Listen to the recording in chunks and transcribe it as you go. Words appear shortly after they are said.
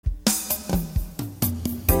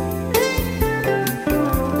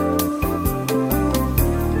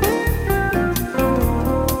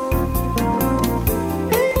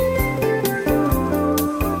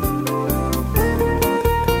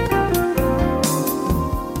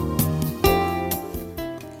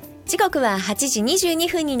時刻は8時22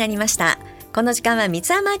分になりました。この時間は三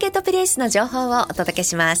ツ輪マーケットプレイスの情報をお届け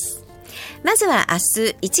します。まずは明日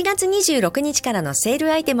1月26日からのセー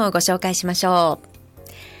ルアイテムをご紹介しましょ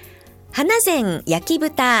う。HANAZEN焼き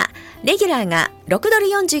豚レギュラーが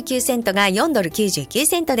$6.49が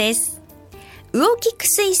$4.99です。UOKIKU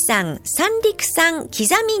水産三陸産き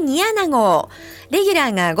ざみ煮あなごレギュ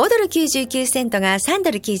ラーが$5.99が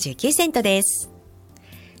$3.99です。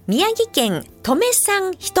宮城県登米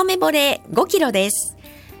産ひとめぼれ5キロです。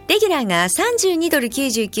レギュラーが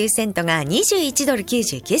$32.99が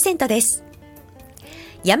$21.99です。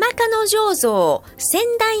ヤマカノ醸造仙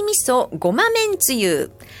台味噌ごまめんつ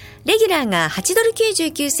ゆレギュラーが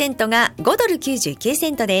$8.99が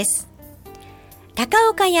$5.99です。高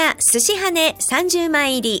岡屋寿司羽根30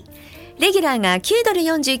枚入りレギュラーが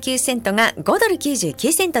$9.49が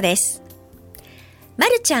$5.99です。マ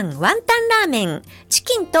ルちゃんワンタンラーメンチ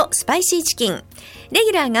キンとスパイシーチキンレギ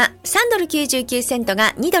ュラーが$3.99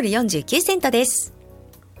が$2.49です。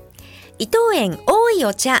伊藤園多い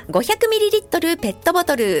お茶 500ml ペットボ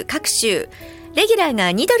トル各種レギュラーが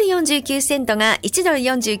$2.49が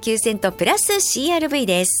$1.49プラス CRV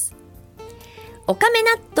です。おかめ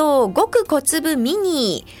納豆極小粒ミ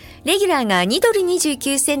ニレギュラーが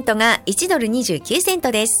$2.29が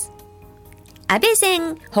$1.29です。安倍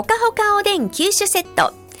膳ほかほかおでん9種セッ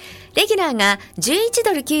トレギュラーが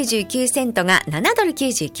$11.99が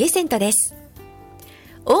$7.99です。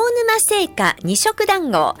大沼製菓二色団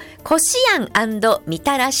子こしあん&み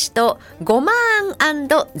たらしとごまあん&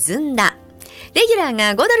ずんだレギュラー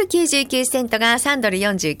が$5.99が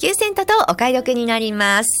$3.49とお買い得になり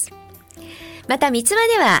ます。また三つ葉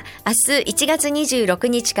では明日1月26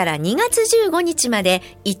日から2月15日まで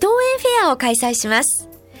伊藤園フェアを開催します。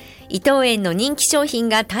伊藤園の人気商品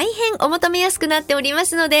が大変お求めやすくなっておりま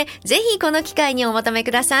すので、ぜひこの機会にお求め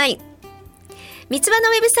ください。三つ葉の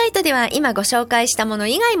ウェブサイトでは今ご紹介したもの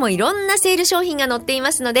以外もいろんなセール商品が載ってい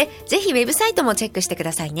ますので、ぜひウェブサイトもチェックしてく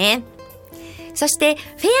ださいね。そしてフ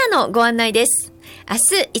ェアのご案内です。明日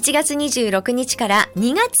1月26日から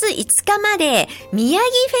2月5日まで宮城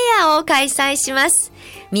フェアを開催します。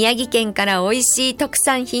宮城県から美味しい特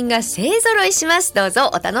産品が勢ぞろいします。どうぞ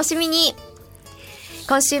お楽しみに。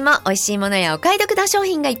今週も美味しいものやお買い得な商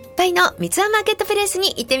品がいっぱいの三ツ輪マーケットプレイスに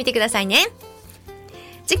行ってみてくださいね。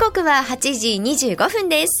時刻は8時25分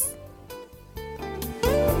です。